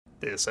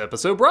This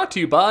episode brought to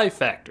you by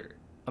Factor,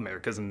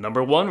 America's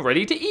 #1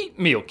 ready-to-eat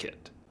meal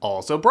kit.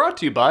 Also brought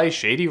to you by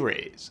Shady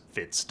Rays,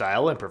 fit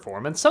style and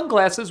performance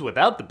sunglasses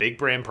without the big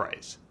brand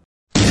price.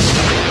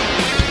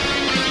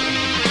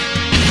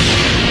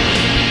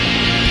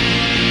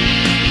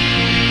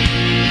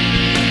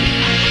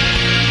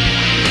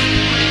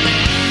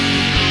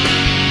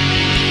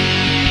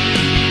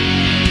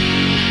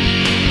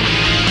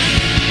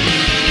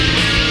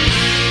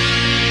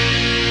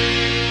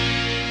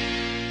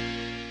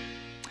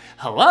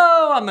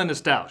 Hello, I'm the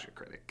Nostalgia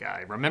Critic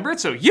guy. Remember it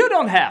so you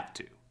don't have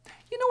to.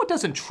 You know what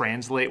doesn't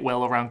translate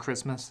well around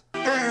Christmas?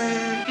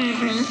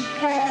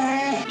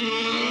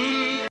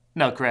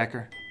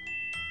 Nutcracker.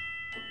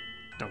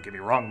 Don't get me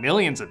wrong,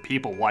 millions of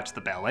people watch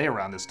the ballet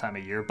around this time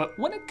of year, but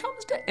when it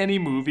comes to any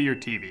movie or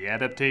TV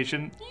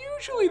adaptation,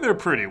 usually they're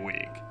pretty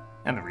weak.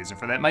 And the reason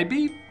for that might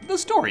be the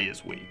story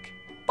is weak.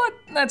 But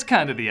that's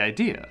kind of the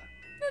idea.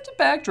 It's a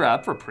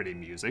backdrop for pretty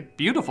music,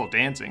 beautiful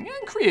dancing,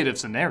 and creative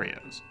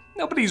scenarios.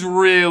 Nobody's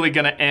really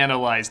gonna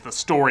analyze the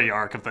story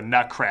arc of the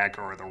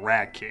Nutcracker or the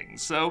Rat King,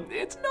 so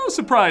it's no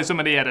surprise so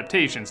many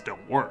adaptations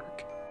don't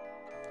work.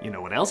 You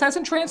know what else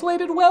hasn't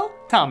translated well?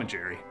 Tom and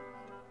Jerry.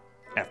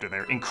 After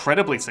their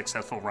incredibly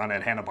successful run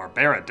at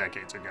Hanna-Barbera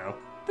decades ago,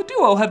 the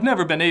duo have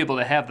never been able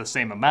to have the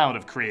same amount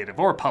of creative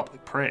or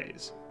public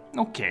praise.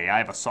 Okay, I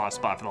have a soft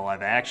spot for the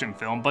live-action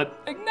film, but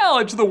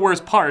acknowledge the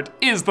worst part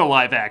is the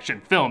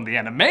live-action film. The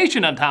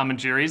animation on Tom and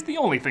Jerry is the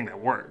only thing that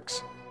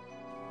works.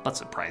 But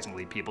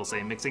surprisingly, people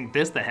say mixing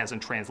this that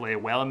hasn't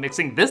translated well and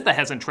mixing this that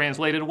hasn't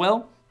translated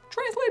well,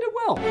 translated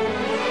well.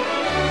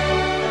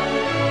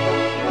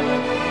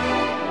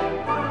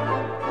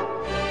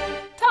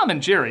 Tom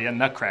and Jerry, A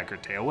Nutcracker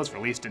Tale was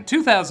released in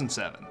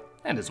 2007,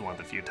 and is one of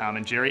the few Tom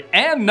and Jerry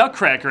and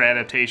Nutcracker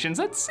adaptations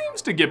that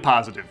seems to get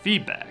positive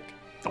feedback.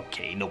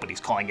 Okay,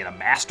 nobody's calling it a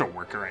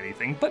masterwork or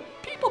anything, but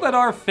people that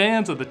are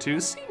fans of the two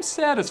seem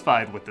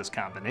satisfied with this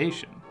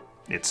combination.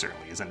 It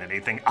certainly isn't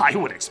anything I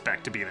would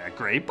expect to be that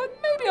great, but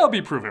maybe I'll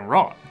be proven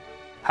wrong.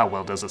 How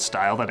well does a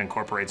style that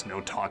incorporates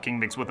no talking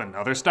mix with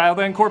another style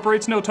that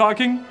incorporates no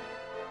talking?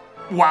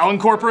 While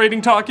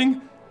incorporating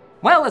talking?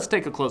 Well, let's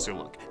take a closer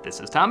look. This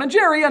is Tom and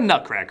Jerry, A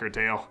Nutcracker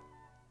Tale.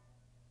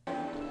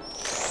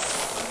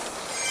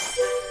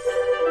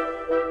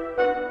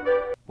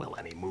 Well,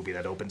 any movie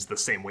that opens the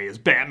same way as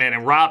Batman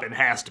and Robin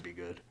has to be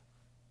good.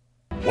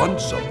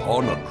 Once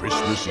upon a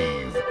Christmas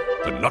Eve,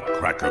 the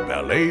Nutcracker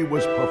Ballet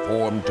was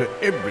performed to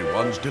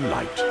everyone's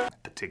delight.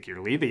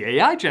 Particularly the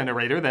AI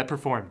generator that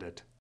performed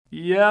it.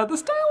 Yeah, the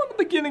style in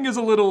the beginning is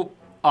a little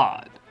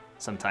odd.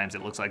 Sometimes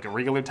it looks like a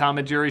regular Tom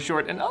and Jerry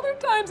short, and other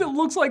times it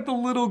looks like the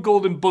little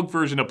golden book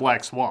version of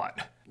Black Swan.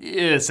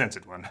 Yeah,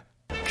 censored one.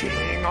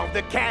 King of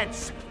the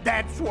cats,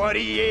 that's what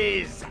he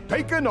is.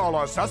 Taking all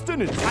our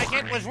sustenance. Like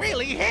it was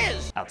really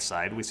his.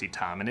 Outside, we see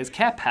Tom and his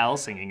cat pal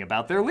singing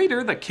about their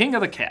leader, the King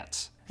of the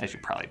Cats. As you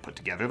probably put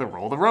together, the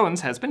role of the Roans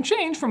has been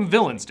changed from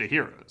villains to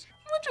heroes,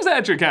 which is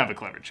actually kind of a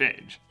clever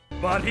change.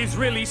 But he's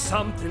really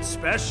something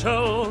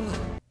special.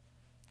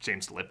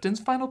 James Lipton's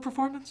final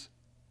performance?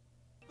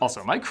 Also,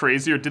 am I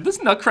crazy, or did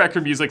this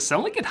Nutcracker music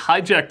sound like it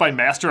hijacked by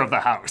Master of the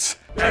House?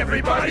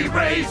 Everybody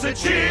raise a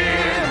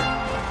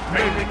cheer.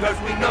 Maybe because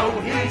we know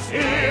he's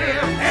here.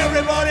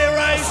 Everybody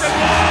raise a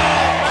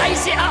glass.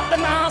 Raise it up the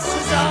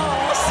master's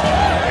arse.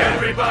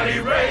 Everybody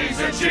raise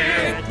a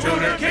cheer to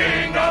the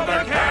King of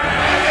the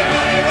cats.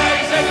 Everybody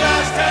raise a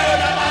glass to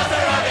the master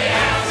of the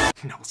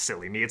house. No,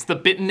 silly me, it's the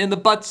Bitten in the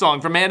Butt song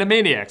from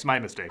Animaniacs, my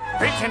mistake.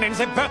 Bitten in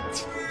the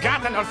butt,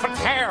 got an for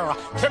tear,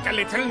 took a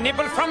little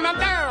nibble from the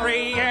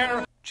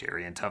derriere.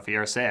 Jerry and Tuffy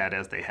are sad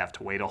as they have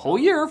to wait a whole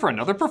year for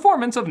another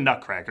performance of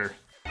Nutcracker.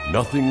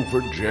 Nothing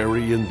for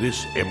Jerry in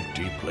this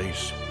empty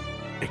place,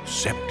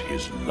 except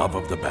his love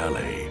of the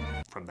ballet.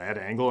 From that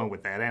angle and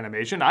with that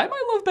animation, I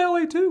might love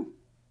ballet too.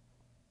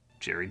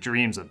 Jerry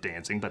dreams of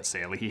dancing, but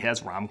sadly he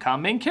has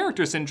rom-com main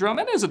character syndrome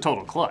and is a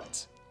total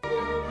klutz.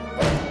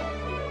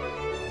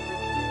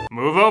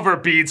 Move over,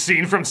 bead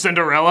scene from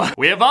Cinderella.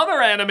 We have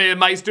other animated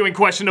mice doing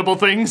questionable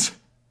things.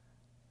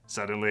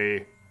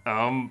 Suddenly,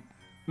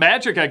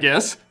 magic, I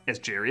guess, as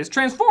Jerry is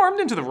transformed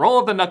into the role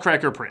of the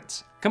Nutcracker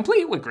Prince,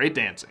 complete with great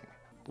dancing.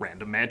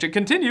 Random magic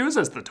continues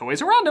as the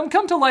toys around him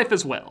come to life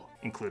as well,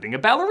 including a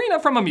ballerina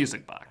from a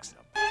music box.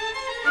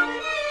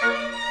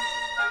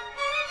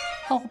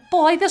 Oh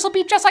boy, this'll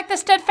be just like the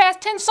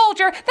Steadfast Tin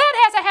Soldier.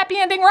 That has a happy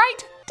ending, right?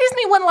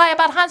 Disney wouldn't lie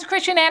about Hans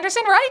Christian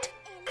Andersen, right?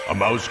 A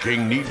Mouse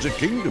King needs a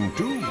kingdom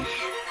too,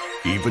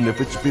 even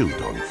if it's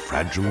built on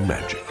fragile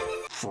magic.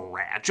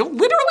 Fragile?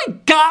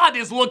 Literally God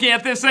is looking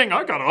at this thing.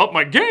 I gotta up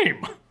my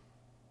game.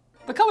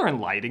 The color and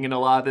lighting in a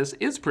lot of this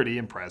is pretty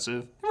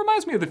impressive. It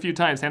reminds me of the few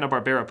times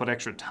Hanna-Barbera put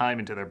extra time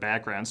into their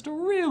backgrounds to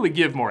really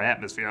give more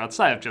atmosphere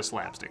outside of just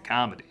slapstick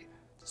comedy.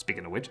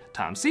 Speaking of which,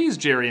 Tom sees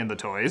Jerry and the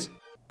toys,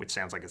 which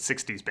sounds like a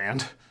 60s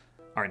band,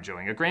 are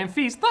enjoying a grand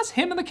feast, thus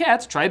him and the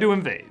cats try to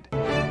invade.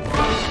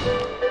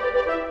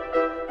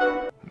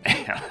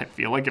 Man, I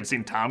feel like I've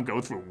seen Tom go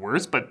through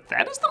worse, but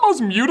that is the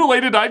most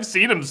mutilated I've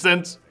seen him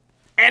since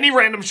any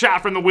random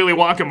shot from the Willy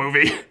Wonka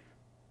movie.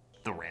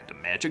 The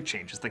random magic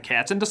changes the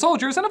cats into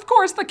soldiers, and of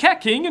course the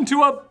Cat King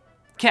into a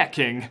Cat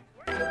King.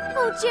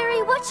 Oh,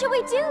 Jerry, what should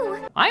we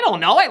do? I don't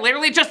know, I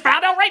literally just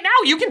found out right now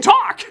you can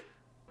talk!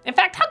 In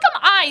fact, how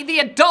come I, the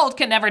adult,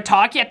 can never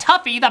talk, yet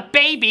Tuffy, the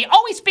baby,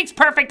 always speaks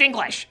perfect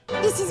English?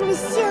 This is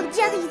Monsieur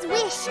Jerry's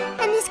wish,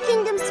 and this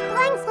kingdom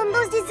sprang from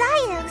those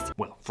desires.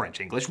 Well,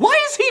 French English. Why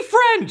is he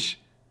French?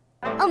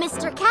 Oh,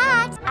 Mr.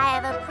 Cat, I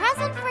have a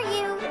present for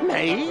you.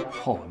 Me?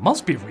 Oh, it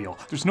must be real.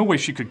 There's no way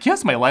she could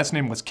guess my last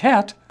name was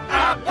Cat.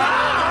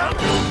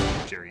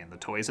 Jerry and the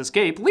toys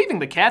escape, leaving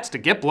the cats to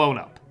get blown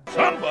up.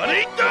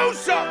 Somebody do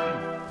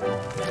something!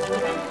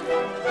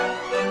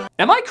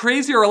 Am I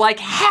crazy, or like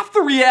half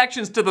the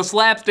reactions to the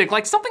slapstick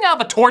like something out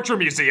of a torture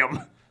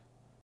museum?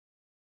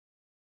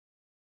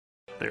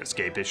 Their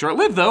escape is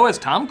short-lived though, as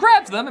Tom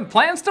grabs them and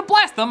plans to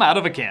blast them out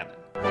of a cannon.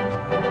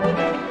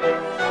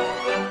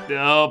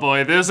 Oh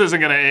boy, this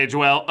isn't gonna age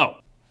well. Oh,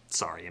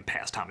 sorry, in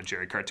past Tom and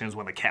Jerry cartoons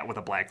when the cat with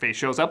a black face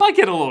shows up, I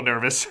get a little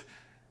nervous.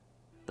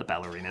 The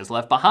ballerina is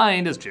left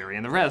behind as Jerry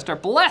and the rest are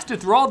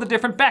blasted through all the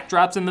different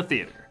backdrops in the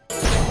theater.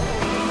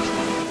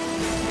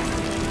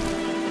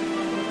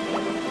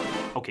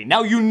 Okay,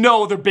 now you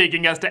know they're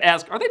begging us to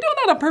ask, are they doing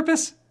that on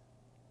purpose?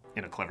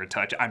 In a clever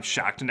touch, I'm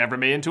shocked never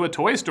made into a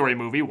Toy Story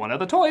movie, one of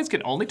the toys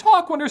can only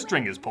talk when her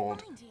string is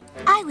pulled.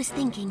 I was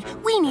thinking,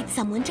 we need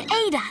someone to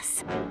aid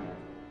us.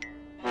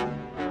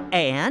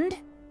 And?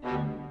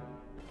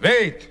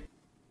 Wait!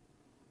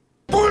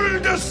 Pull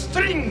the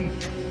string!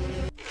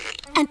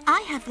 And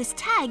I have this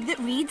tag that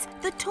reads,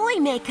 the Toy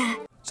Maker.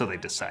 So they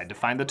decide to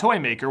find the toy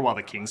maker while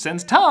the king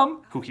sends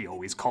Tom, who he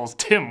always calls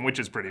Tim, which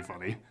is pretty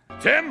funny,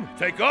 Tim,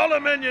 take all the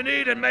men you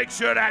need and make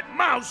sure that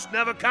mouse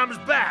never comes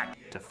back.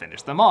 to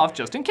finish them off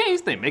just in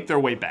case they make their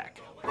way back.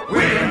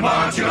 We're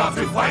marching off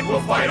to fight, we'll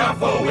fight our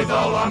foe with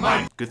all our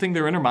might. Good thing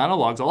their inner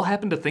monologues all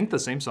happen to think the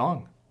same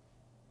song.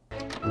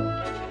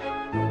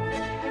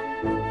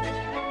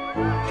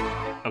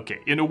 Okay,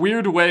 in a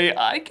weird way,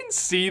 I can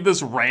see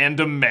this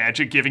random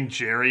magic giving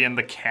Jerry and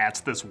the cats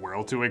this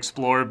world to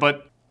explore,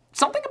 but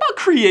something about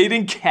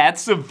creating cat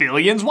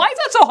civilians? Why is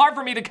that so hard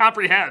for me to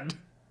comprehend?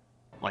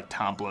 Like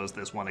Tom blows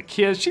this one a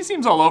kiss, she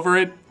seems all over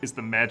it. Is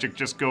the magic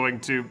just going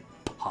to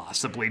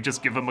possibly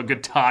just give him a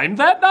good time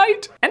that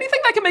night? Anything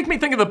that can make me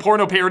think of the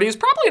porno parody is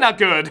probably not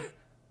good.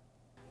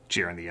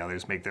 Jerry and the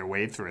others make their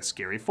way through a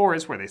scary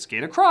forest where they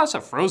skate across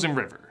a frozen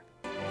river.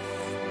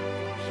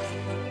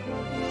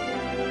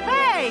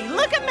 Hey,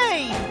 look at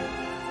me!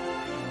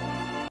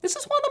 This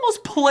is one of the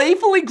most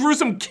playfully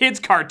gruesome kids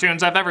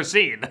cartoons I've ever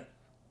seen.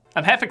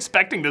 I'm half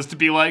expecting this to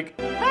be like,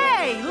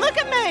 Hey, look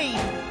at me!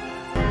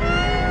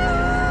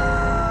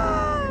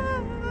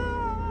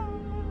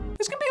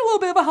 this can be a little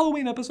bit of a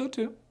Halloween episode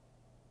too.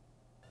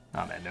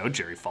 On that note,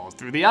 Jerry falls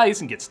through the ice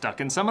and gets stuck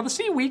in some of the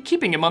seaweed,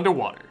 keeping him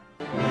underwater.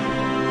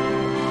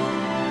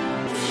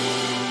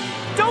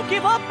 Don't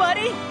give up,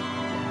 buddy!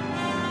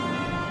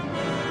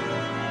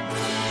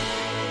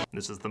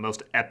 This is the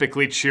most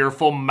epically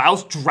cheerful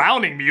mouse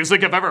drowning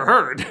music I've ever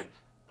heard.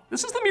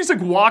 This is the music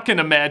Walken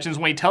imagines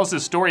when he tells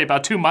his story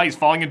about two mice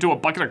falling into a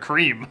bucket of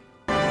cream.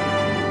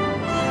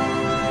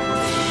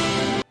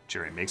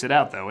 Jerry makes it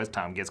out though as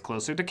Tom gets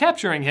closer to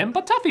capturing him,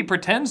 but Tuffy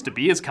pretends to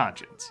be his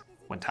conscience.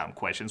 When Tom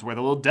questions where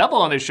the little devil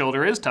on his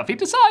shoulder is, Tuffy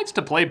decides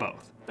to play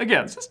both.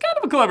 Again, this is kind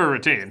of a clever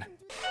routine.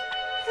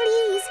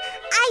 Please,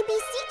 I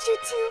beseech you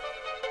to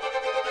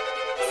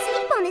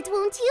sleep on it,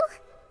 won't you?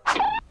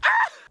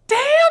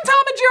 Damn,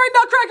 Tom and Jerry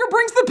Nutcracker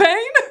brings the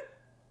pain!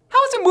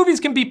 How is it movies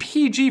can be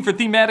PG for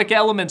thematic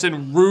elements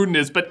and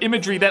rudeness, but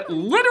imagery that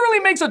literally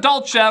makes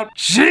adults shout,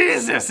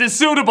 Jesus, is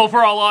suitable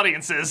for all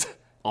audiences?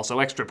 Also,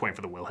 extra point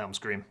for the Wilhelm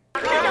scream.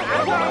 Though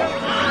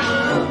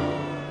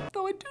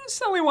I do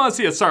suddenly want to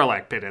see a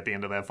Sarlacc pit at the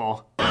end of that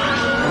fall.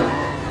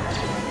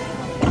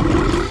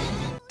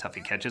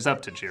 Tuffy catches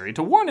up to Jerry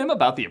to warn him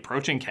about the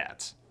approaching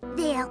cats.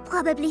 They are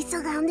probably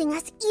surrounding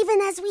us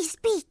even as we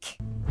speak.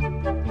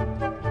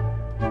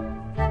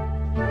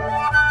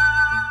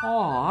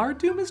 Aw, our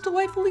doom is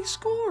delightfully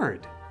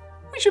scored.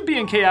 We should be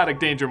in chaotic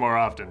danger more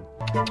often.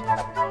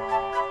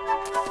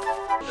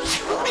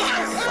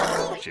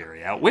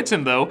 Jerry outwits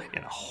him though,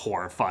 in a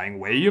horrifying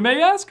way you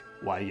may ask?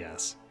 Why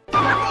yes.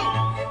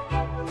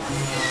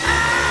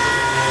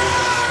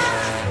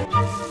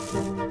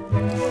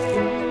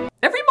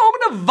 Every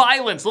moment of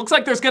violence looks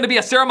like there's gonna be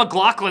a Sarah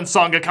McLachlan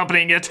song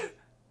accompanying it.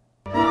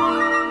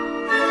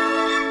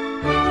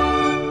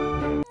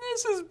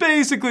 This is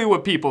basically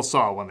what people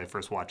saw when they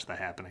first watched The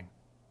Happening.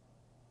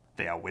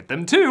 They outwit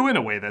them too in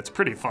a way that's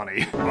pretty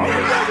funny.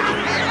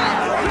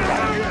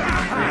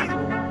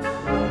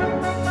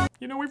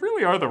 You know, we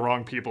really are the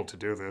wrong people to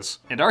do this.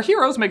 And our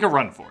heroes make a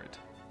run for it.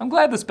 I'm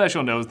glad the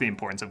special knows the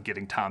importance of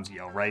getting Tom's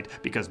yell right,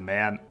 because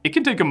man, it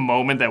can take a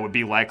moment that would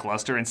be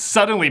lackluster and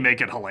suddenly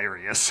make it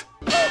hilarious.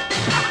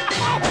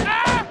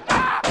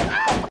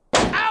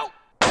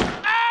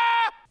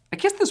 I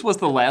guess this was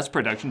the last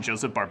production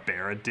Joseph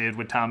Barbera did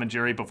with Tom and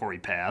Jerry before he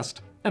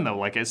passed. And though,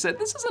 like I said,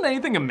 this isn't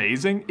anything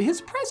amazing,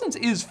 his presence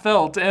is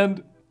felt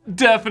and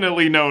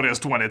definitely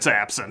noticed when it's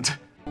absent.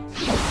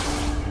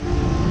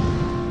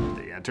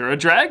 They enter a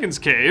dragon's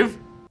cave.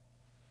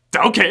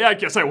 Okay, I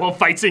guess I won't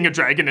fight seeing a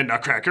dragon in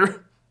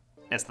Nutcracker.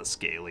 As the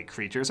scaly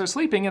creatures are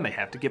sleeping and they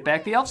have to get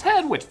back the elf's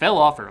head, which fell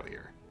off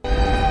earlier.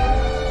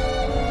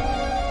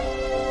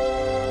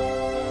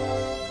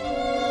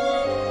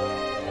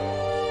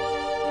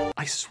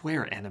 I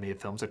swear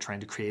animated films are trying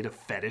to create a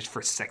fetish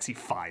for sexy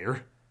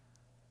fire.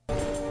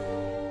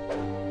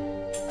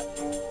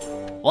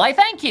 Why,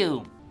 thank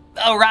you,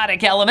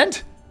 erotic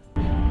element.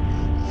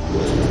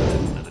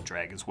 Now the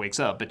dragon wakes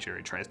up, but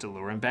Jerry tries to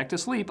lure him back to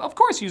sleep, of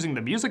course using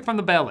the music from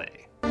the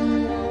ballet.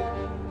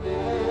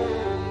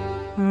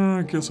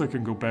 I guess I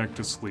can go back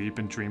to sleep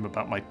and dream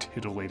about my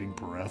titillating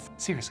breath.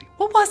 Seriously,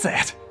 what was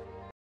that?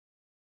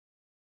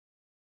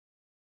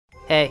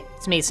 Hey,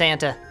 it's me,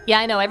 Santa. Yeah,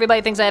 I know,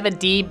 everybody thinks I have a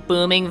deep,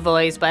 booming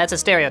voice, but that's a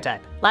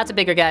stereotype. Lots of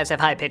bigger guys have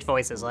high-pitched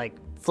voices, like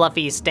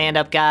fluffy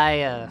stand-up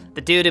guy,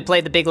 the dude who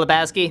played the Big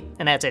Lebowski,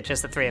 and that's it,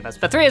 just the three of us.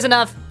 But three is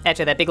enough.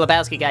 Actually, that Big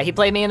Lebowski guy, he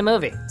played me in a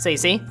movie. So you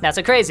see, not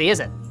so crazy,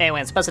 is it? Anyway,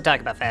 I'm supposed to talk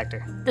about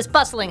Factor. This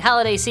bustling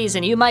holiday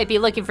season, you might be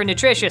looking for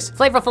nutritious,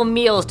 flavorful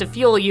meals to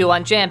fuel you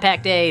on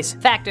jam-packed days.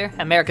 Factor,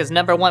 America's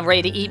 #1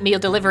 ready-to-eat meal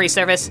delivery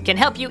service, can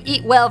help you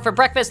eat well for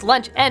breakfast,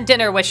 lunch, and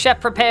dinner with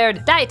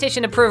chef-prepared,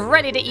 dietitian-approved,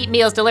 ready-to-eat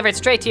meals delivered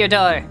straight to your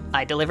door.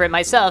 I deliver it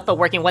myself, but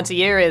working once a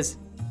year is...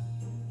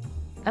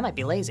 I might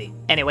be lazy.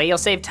 Anyway, you'll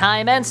save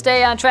time and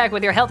stay on track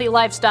with your healthy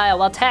lifestyle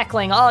while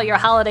tackling all your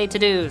holiday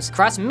to-dos.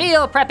 Cross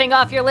meal prepping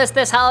off your list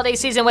this holiday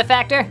season with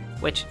Factor,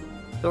 which...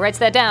 Who writes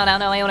that down? I don't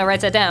know anyone who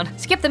writes that down.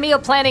 Skip the meal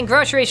planning,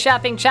 grocery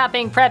shopping,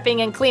 chopping,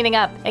 prepping, and cleaning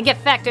up. And get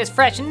Factor's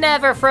fresh,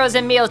 never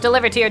frozen meals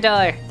delivered to your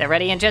door. They're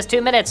ready in just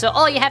 2 minutes, so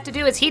all you have to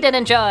do is heat and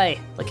enjoy.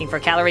 Looking for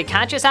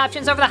calorie-conscious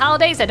options over the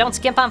holidays that don't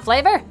skimp on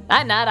flavor?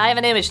 I'm not, I have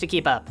an image to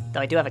keep up.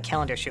 Though I do have a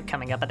calendar shoot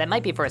coming up, but that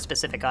might be for a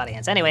specific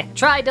audience. Anyway,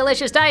 try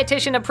delicious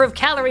dietitian-approved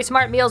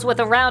calorie-smart meals with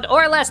around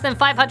or less than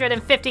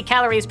 550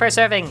 calories per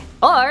serving.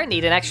 Or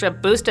need an extra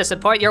boost to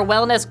support your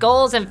wellness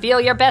goals and feel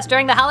your best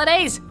during the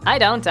holidays? I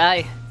don't,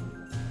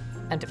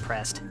 I'm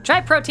depressed. Try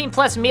Protein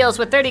Plus meals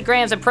with 30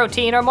 grams of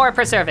protein or more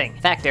per serving.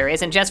 Factor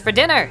isn't just for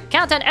dinner.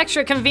 Count on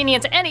extra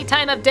convenience any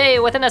time of day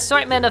with an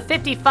assortment of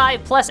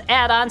 55 plus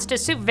add-ons to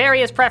suit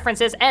various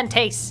preferences and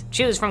tastes.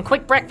 Choose from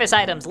quick breakfast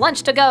items,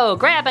 lunch to go,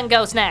 grab and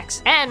go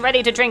snacks, and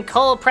ready to drink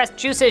cold pressed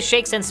juices,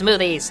 shakes, and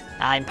smoothies.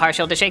 I'm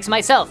partial to shakes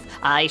myself.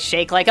 I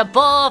shake like a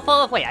bowl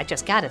full of... Wait, I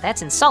just got it.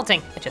 That's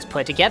insulting. I just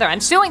put it together. I'm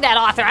suing that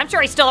author. I'm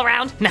sure he's still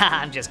around. Nah,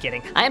 I'm just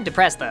kidding. I am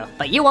depressed though,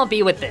 but you won't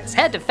be with this.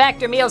 Head to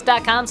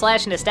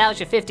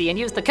factormeals.com/nostalgia50 and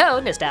use the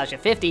code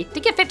nostalgia50 to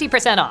get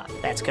 50% off.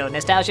 That's code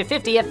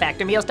nostalgia50 at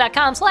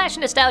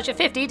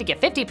factormeals.com/nostalgia50 to get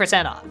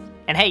 50% off.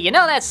 And hey, you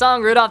know that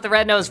song Rudolph the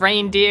Red-Nosed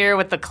Reindeer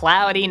with the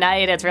cloudy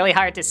night, it's really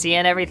hard to see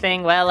and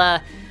everything? Well,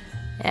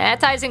 that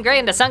ties in great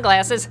into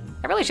sunglasses.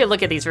 I really should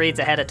look at these reads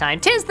ahead of time.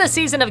 'Tis the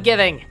season of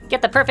giving.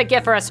 Get the perfect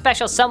gift for a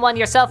special someone,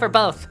 yourself, or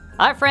both.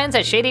 Our friends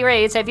at Shady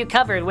Rays have you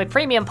covered with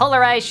premium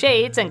polarized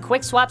shades and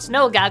quick swap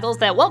snow goggles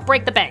that won't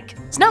break the bank.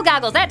 Snow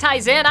goggles, that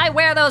ties in. I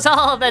wear those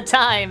all the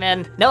time.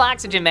 And no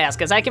oxygen mask,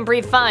 because I can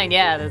breathe fine.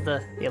 Yeah,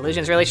 the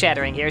illusion's really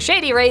shattering here.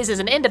 Shady Rays is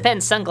an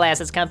independent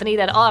sunglasses company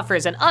that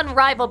offers an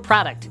unrivaled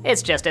product.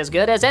 It's just as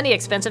good as any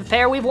expensive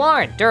pair we've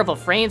worn. Durable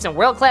frames and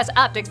world-class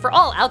optics for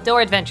all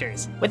outdoor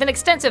adventures. With an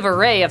extensive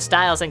array of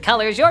styles and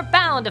colors, you're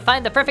bound to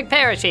find the perfect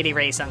pair of Shady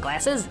Rays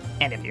sunglasses.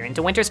 And if you're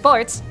into winter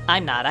sports,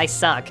 I'm not, I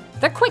suck.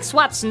 Their quick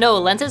swap snow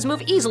lenses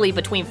move easily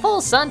between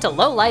full sun to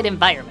low light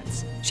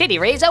environments. Shady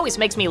Rays always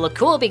makes me look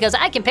cool because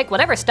I can pick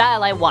whatever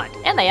style I want,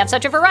 and they have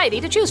such a variety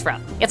to choose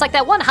from. It's like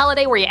that one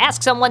holiday where you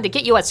ask someone to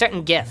get you a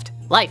certain gift.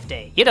 Life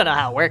Day. You don't know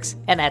how it works.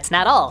 And that's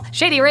not all.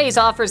 Shady Rays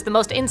offers the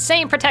most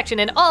insane protection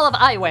in all of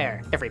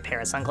eyewear. Every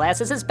pair of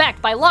sunglasses is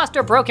backed by lost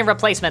or broken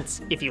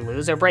replacements. If you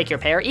lose or break your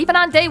pair, even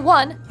on day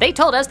one, they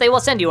told us they will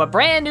send you a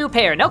brand new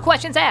pair, no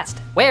questions asked.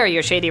 Wear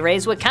your Shady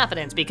Rays with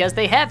confidence because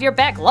they have your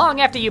back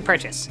long after you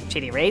purchase.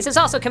 Shady Rays is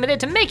also committed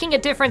to making a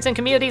difference in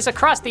communities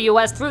across the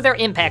US through their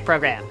Impact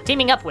program,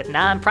 teaming up with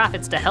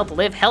nonprofits to help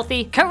live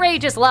healthy,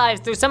 courageous lives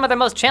through some of their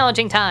most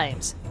challenging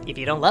times. If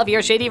you don't love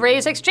your Shady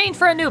Rays, exchange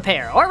for a new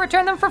pair or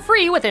return them for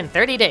free within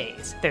 30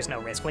 days. There's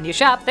no risk when you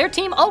shop. Their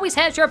team always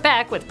has your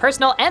back with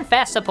personal and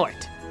fast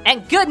support.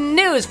 And good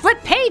news,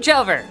 flip page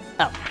over.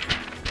 Oh.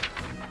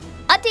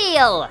 A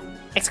deal!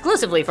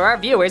 Exclusively for our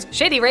viewers,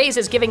 Shady Rays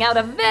is giving out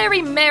a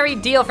very merry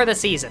deal for the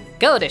season.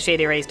 Go to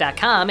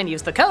shadyrays.com and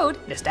use the code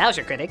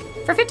NOSTALGIACRITIC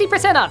for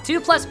 50% off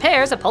 2+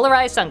 pairs of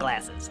polarized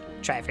sunglasses.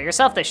 Try for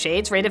yourself the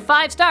shades rated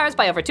 5 stars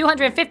by over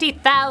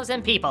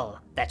 250,000 people.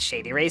 That's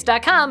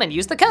shadyrays.com and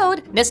use the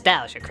code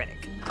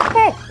NOSTALGIACRITIC.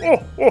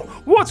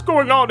 What's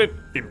going on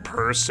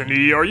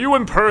Impersony? Are you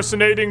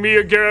impersonating me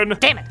again?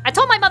 Damn it, I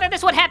told my mother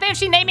this would happen if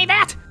she named me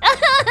that!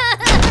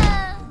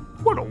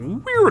 What a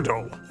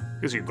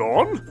weirdo. Is he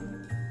gone?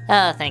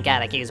 Oh, thank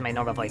God I can use my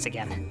normal voice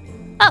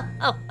again.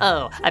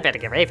 Oh, I better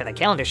get ready for the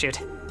calendar shoot.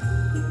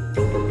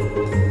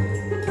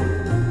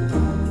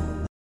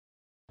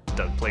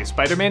 Doug plays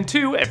Spider-Man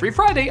 2 every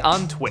Friday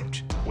on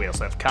Twitch. We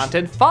also have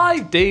content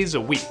 5 days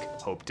a week.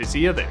 Hope to see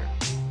you there.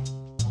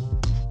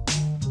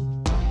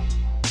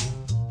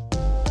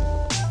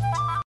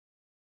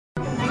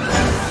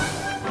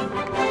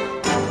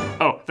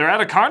 Oh, they're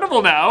got a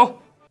carnival now.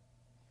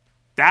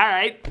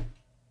 Alright.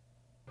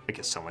 I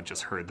guess someone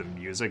just heard the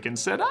music and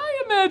said,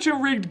 I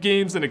imagine rigged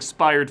games and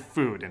expired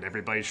food, and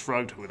everybody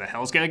shrugged, who the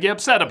hell's gonna get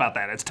upset about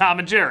that? It's Tom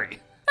and Jerry.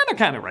 And they're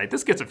kinda right,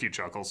 this gets a few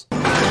chuckles.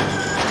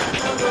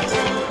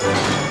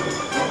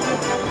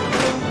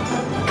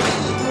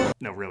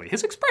 No, really,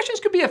 his expressions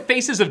could be a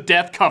Faces of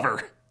Death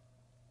cover.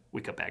 We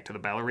cut back to the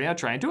ballerina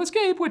trying to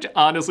escape, which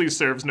honestly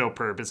serves no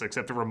purpose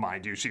except to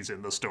remind you she's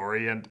in the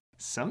story, and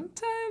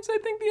sometimes I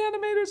think the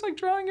animators like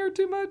drawing her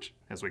too much.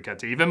 As we cut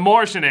to even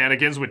more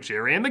shenanigans with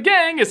Jerry and the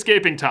gang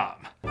escaping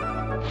Tom.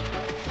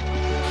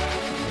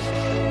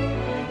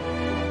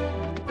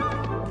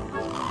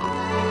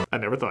 I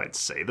never thought I'd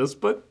say this,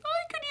 but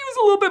I could use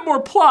a little bit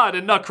more plot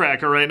in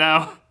Nutcracker right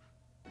now.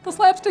 The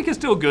slapstick is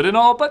still good and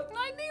all, but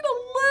I need a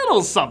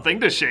little something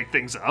to shake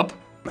things up.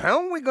 How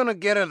are we gonna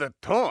get her to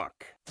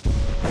talk?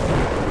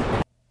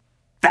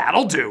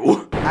 That'll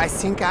do. I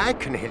think I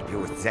can help you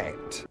with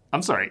that.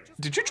 I'm sorry,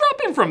 did you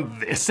drop in from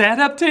this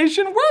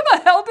adaptation? Where the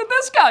hell did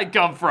this guy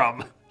come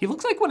from? He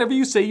looks like whenever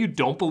you say you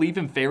don't believe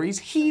in fairies,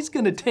 he's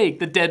gonna take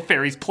the dead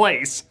fairy's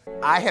place.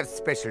 I have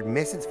special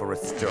methods for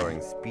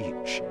restoring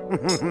speech.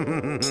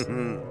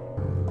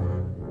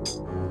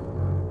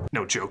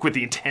 No joke, with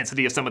the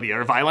intensity of some of the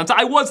other violence,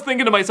 I was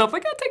thinking to myself, I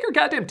gotta take her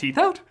goddamn teeth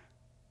out.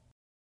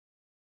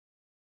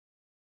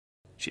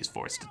 She's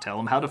forced to tell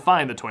him how to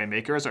find the toy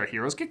maker as our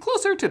heroes get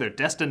closer to their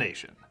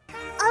destination.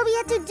 All we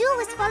had to do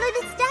was follow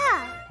the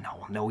star.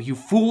 No, you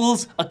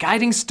fools! A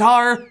guiding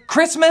star?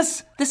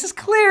 Christmas? This is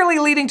clearly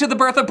leading to the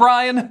birth of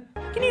Brian.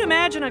 Can you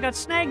imagine I got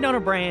snagged on a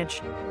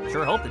branch?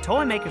 Sure hope the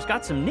toy maker's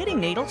got some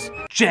knitting needles.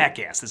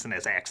 Jackass isn't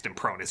as accident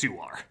prone as you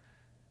are.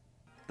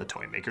 The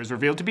toy maker is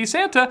revealed to be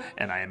Santa,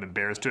 and I am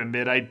embarrassed to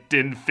admit I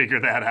didn't figure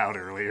that out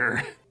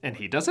earlier. And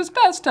he does his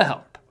best to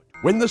help.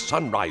 When the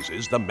sun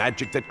rises, the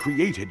magic that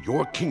created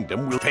your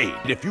kingdom will fade.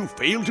 If you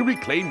fail to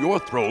reclaim your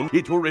throne,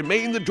 it will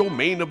remain the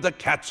domain of the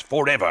cats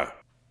forever.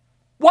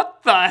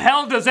 What the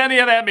hell does any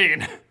of that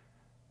mean?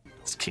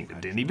 This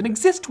kingdom didn't even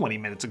exist 20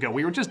 minutes ago.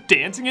 We were just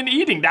dancing and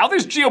eating. Now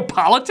there's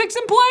geopolitics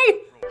in play?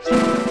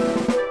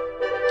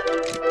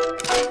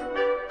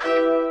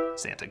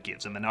 Santa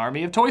gives him an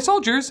army of toy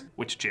soldiers,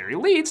 which Jerry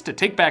leads to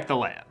take back the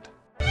land.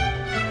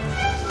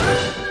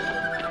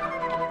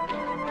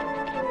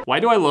 Why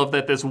do I love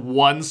that this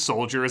one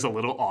soldier is a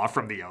little off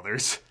from the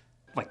others?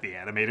 Like the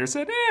animator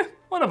said,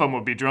 one of them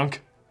would be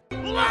drunk.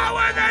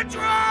 Lower the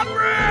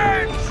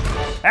drawbridge!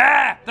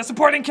 Ah, the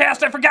supporting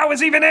cast I forgot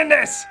was even in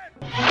this!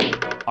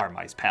 Our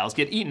mice pals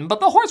get eaten, but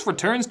the horse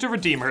returns to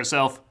redeem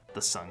herself.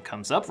 The sun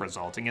comes up,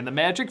 resulting in the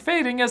magic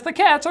fading as the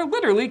cats are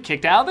literally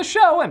kicked out of the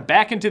show and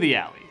back into the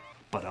alley.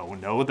 But oh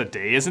no, the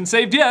day isn't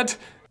saved yet.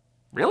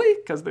 Really?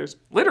 Because there's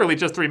literally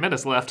just 3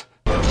 minutes left.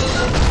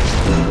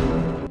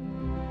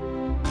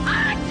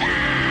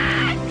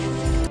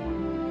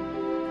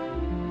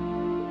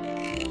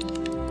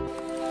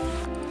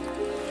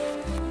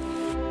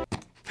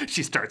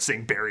 She starts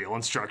saying burial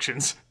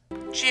instructions.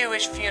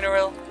 Jewish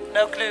funeral,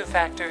 no glue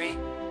factory.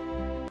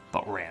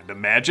 But random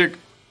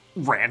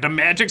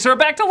magics are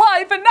back to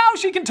life, and now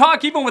she can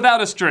talk even without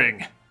a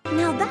string.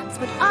 Now that's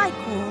what I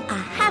call a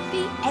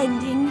happy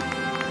ending.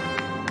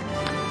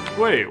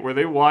 Wait, were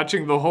they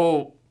watching the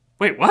whole...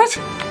 Wait, what?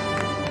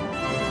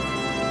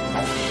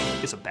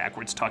 Is a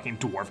backwards talking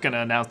dwarf gonna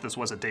announce this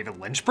was a David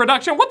Lynch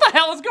production? What the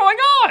hell is going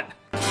on?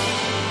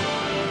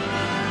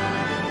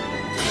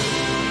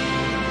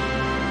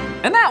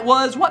 And that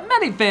was what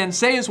many fans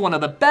say is one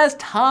of the best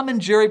Tom and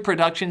Jerry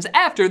productions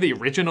after the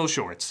original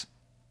shorts.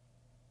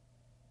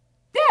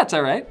 Yeah, it's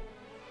alright.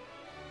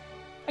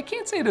 I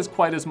can't say it has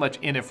quite as much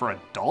in it for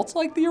adults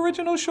like the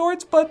original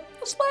shorts, but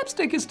the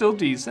slapstick is still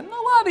decent. A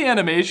lot of the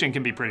animation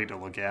can be pretty to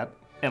look at.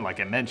 And like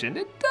I mentioned,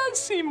 it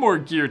does seem more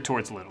geared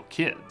towards little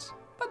kids.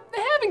 But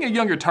having a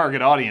younger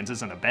target audience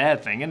isn't a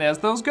bad thing, and as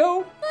those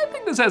go, I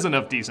think this has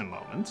enough decent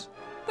moments.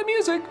 The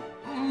music,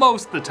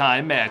 most of the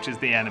time, matches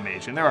the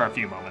animation. There are a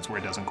few moments where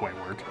it doesn't quite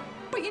work.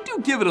 But you do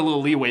give it a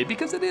little leeway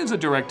because it is a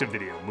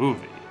direct-to-video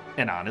movie.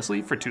 And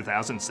honestly, for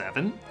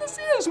 2007, this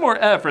is more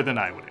effort than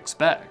I would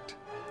expect.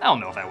 I don't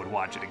know if I would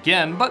watch it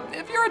again, but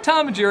if you're a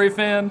Tom and Jerry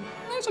fan,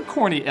 there's a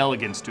corny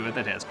elegance to it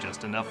that has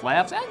just enough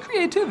laughs and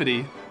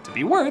creativity to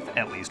be worth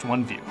at least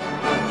one view.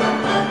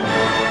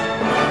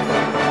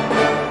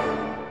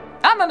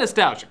 I'm a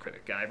nostalgia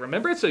critic guy,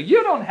 remember? So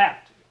you don't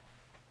have to.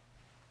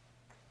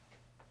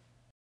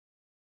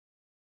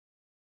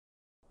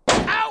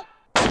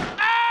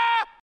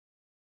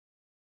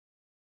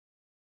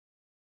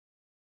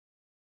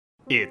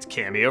 It's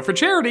Cameo for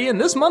Charity, and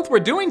this month we're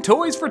doing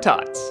Toys for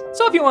Tots.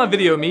 So if you want a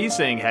video of me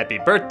saying happy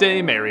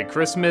birthday, Merry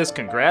Christmas,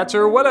 congrats,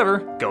 or whatever,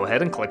 go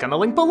ahead and click on the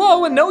link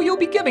below and know you'll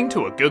be giving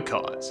to a good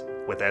cause.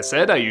 With that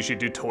said, I usually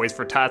do Toys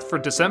for Tots for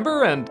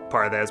December, and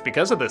part of that is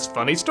because of this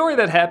funny story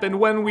that happened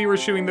when we were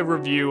shooting the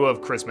review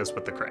of Christmas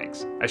with the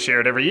Cranks. I share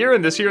it every year,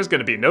 and this year is going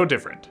to be no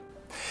different.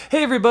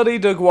 Hey everybody,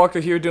 Doug Walker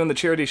here doing the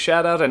charity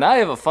shoutout, and I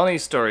have a funny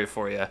story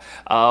for you.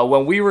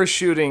 When we were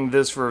shooting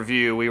this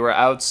review, we were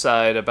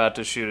outside about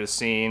to shoot a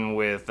scene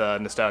with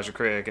Nostalgia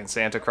Critic and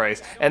Santa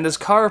Christ, and this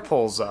car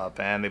pulls up,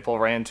 and they pull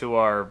right into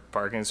our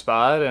parking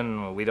spot,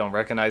 and we don't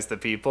recognize the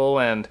people,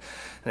 and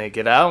they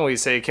get out, and we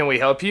say, "Can we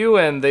help you?"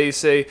 And they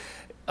say,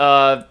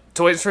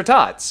 Toys for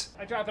Tots.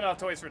 I'm dropping off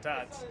Toys for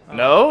Tots.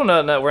 No,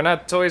 we're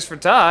not Toys for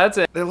Tots.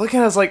 And they're looking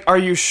at us like, "Are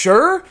you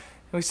sure?" And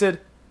we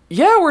said,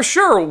 "Yeah, we're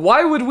sure.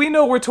 Why would we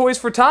know where Toys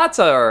for Tots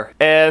are?"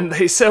 And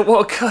they said,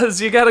 "Well, 'cause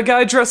you got a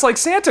guy dressed like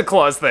Santa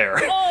Claus there."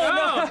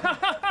 Oh,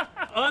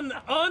 no!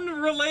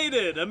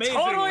 Unrelated. Amazing.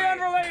 Totally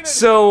unrelated.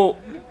 So,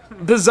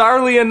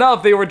 bizarrely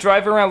enough, they were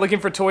driving around looking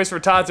for Toys for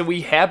Tots, and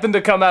we happened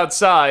to come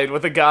outside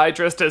with a guy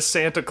dressed as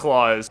Santa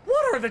Claus.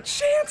 What are the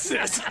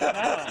chances?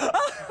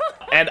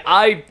 And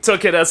I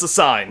took it as a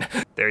sign.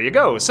 There you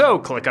go. So,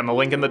 click on the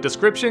link in the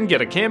description,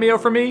 get a cameo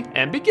from me,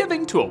 and be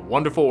giving to a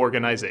wonderful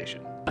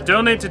organization.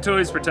 Donate to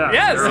Toys for Tots.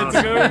 Yes, They're it's a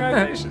awesome. good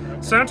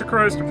organization. Santa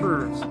Christ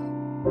approves.